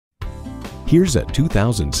Here's a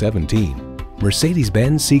 2017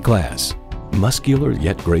 Mercedes-Benz C-Class. Muscular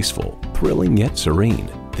yet graceful, thrilling yet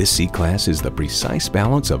serene, this C-Class is the precise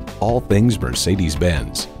balance of all things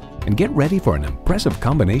Mercedes-Benz. And get ready for an impressive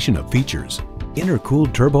combination of features: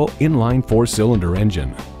 intercooled turbo inline 4-cylinder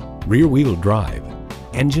engine, rear-wheel drive,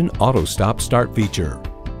 engine auto stop-start feature,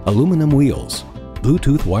 aluminum wheels,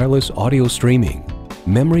 Bluetooth wireless audio streaming,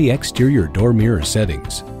 memory exterior door mirror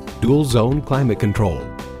settings, dual-zone climate control,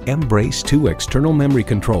 M-Brace 2 external memory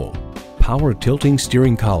control, power tilting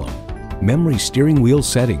steering column, memory steering wheel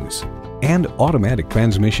settings, and automatic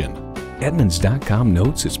transmission. Edmunds.com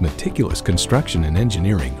notes its meticulous construction and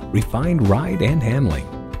engineering, refined ride and handling.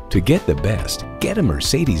 To get the best, get a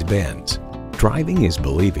Mercedes-Benz. Driving is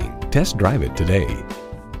believing. Test drive it today.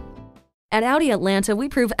 At Audi Atlanta, we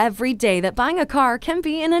prove every day that buying a car can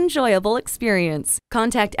be an enjoyable experience.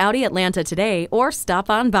 Contact Audi Atlanta today or stop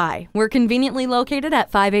on by. We're conveniently located at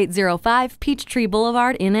 5805 Peachtree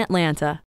Boulevard in Atlanta.